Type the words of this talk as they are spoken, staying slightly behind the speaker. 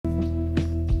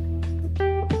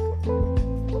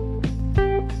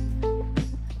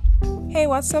Hey,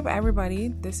 what's up, everybody?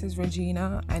 This is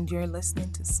Regina, and you're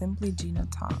listening to Simply Gina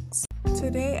Talks.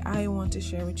 Today, I want to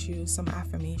share with you some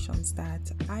affirmations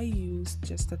that I use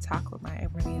just to tackle my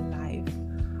everyday life.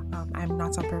 I'm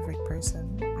not a perfect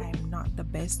person, I'm not the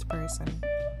best person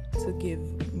to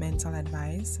give mental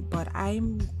advice, but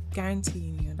I'm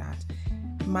guaranteeing you that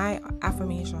my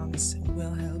affirmations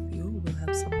will help you, will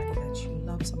help somebody that you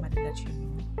love, somebody that you know.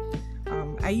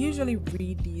 I usually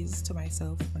read these to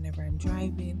myself whenever I'm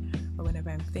driving or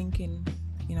whenever I'm thinking,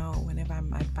 whenever I'm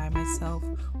by myself,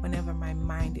 whenever my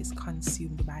mind is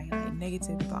consumed by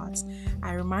negative thoughts.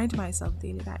 I remind myself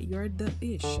daily that you're the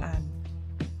ish and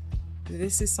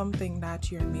this is something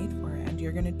that you're made for and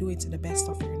you're going to do it to the best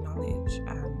of your knowledge.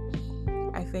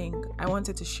 And I think I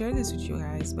wanted to share this with you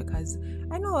guys because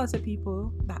I know lots of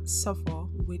people that suffer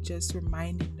with just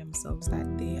reminding themselves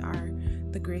that they are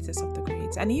the greatest of the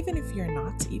greats. And even if you're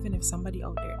not, even if somebody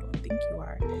out there don't think you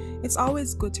are, it's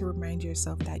always good to remind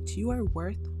yourself that you are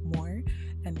worth more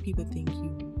than people think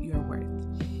you're worth.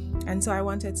 And so I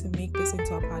wanted to make this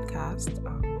into a podcast,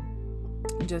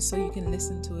 just so you can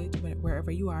listen to it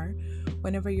wherever you are.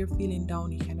 Whenever you're feeling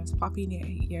down, you can just pop in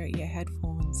your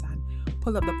headphones and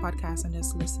pull up the podcast and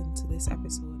just listen to this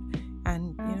episode.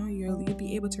 And you'll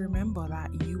be able to remember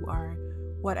that you are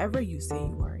whatever you say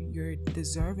you are. You're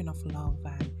deserving of love,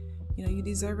 and you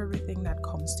deserve everything that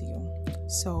comes to you.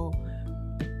 So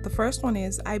the first one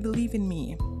is, I believe in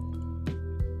me.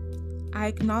 I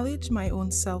acknowledge my own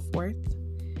self-worth.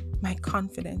 My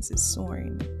confidence is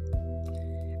soaring.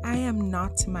 I am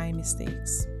not my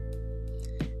mistakes.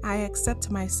 I accept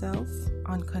myself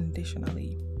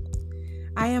unconditionally.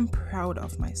 I am proud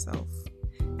of myself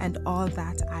and all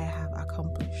that I have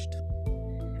accomplished.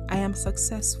 I am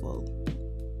successful.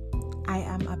 I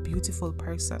am a beautiful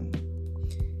person.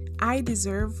 I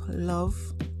deserve love,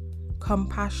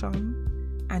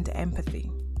 compassion, and empathy.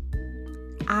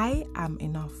 I am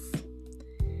enough.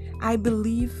 I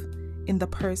believe in the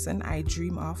person I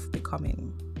dream of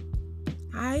becoming.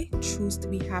 I choose to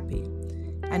be happy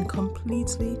and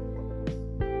completely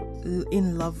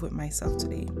in love with myself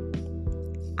today.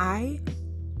 I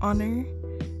honor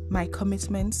my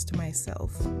commitments to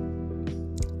myself.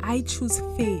 I choose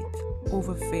faith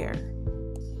over fear.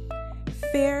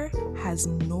 Fear has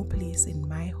no place in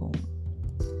my home.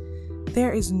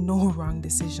 There is no wrong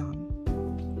decision.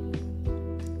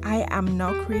 I am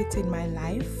now creating my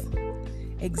life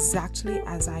exactly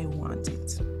as I want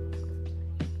it.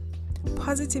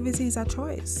 Positivity is a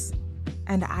choice,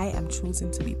 and I am choosing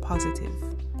to be positive.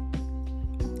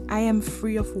 I am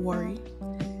free of worry,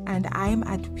 and I am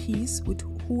at peace with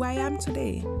who I am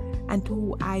today and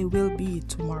who I will be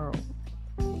tomorrow.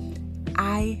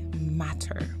 I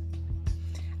matter.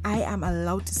 I am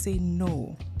allowed to say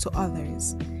no to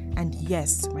others and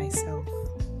yes to myself.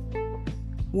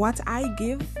 What I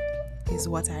give is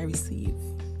what I receive.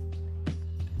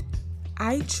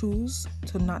 I choose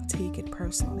to not take it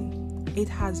personally. It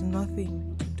has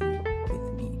nothing to do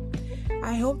with me.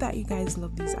 I hope that you guys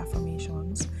love these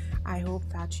affirmations. I hope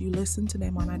that you listen to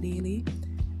them on a daily.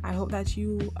 I hope that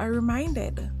you are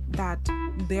reminded that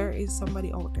there is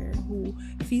somebody out there who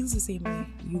feels the same way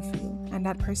you feel, and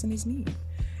that person is me.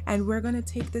 And we're going to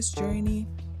take this journey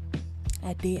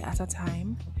a day at a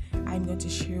time. I'm going to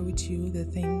share with you the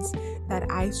things that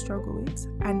I struggle with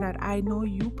and that I know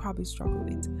you probably struggle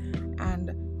with.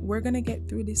 And we're going to get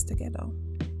through this together.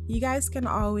 You guys can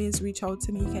always reach out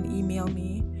to me. You can email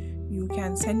me. You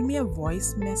can send me a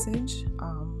voice message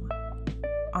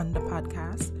on the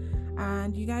podcast.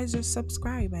 And you guys just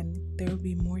subscribe and there will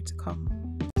be more to come.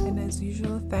 And as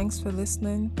usual, thanks for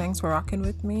listening. Thanks for rocking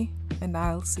with me. And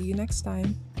I'll see you next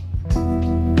time.